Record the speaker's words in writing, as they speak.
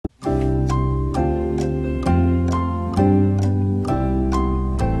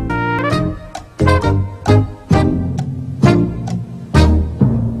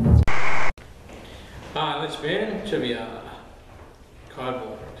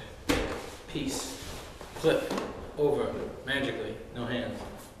piece, flip, over, magically, no hands.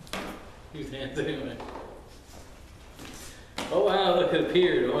 Use hands anyway. Oh wow, look, it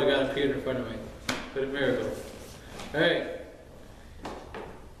appeared. Oh my god, it appeared in front of me. What a miracle. Alright.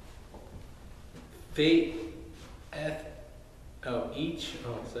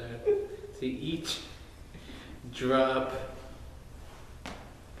 Each drop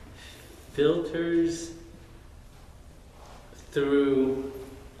filters through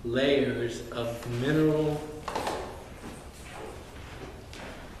layers of mineral.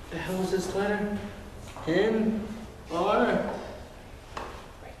 The hell is this letter? N R.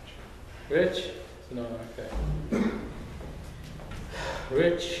 Rich? No, okay.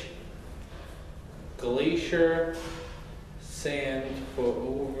 Rich glacier sand for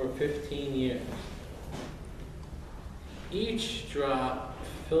over 15 years. Each drop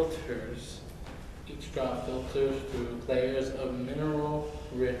filters through layers of mineral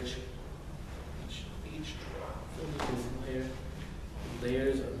rich. Each drop filters through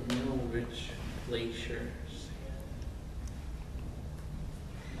layers of mineral rich glacier sand.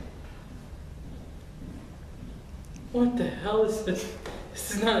 What the hell is this?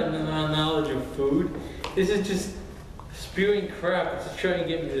 This is not knowledge of food. This is just spewing crap. It's just trying to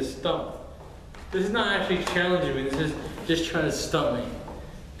get me to stump. This is not actually challenging me. This is just trying to stump me.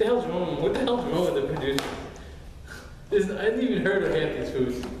 What the hell's wrong with the producer? I didn't even heard of half these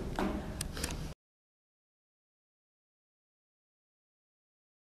foods.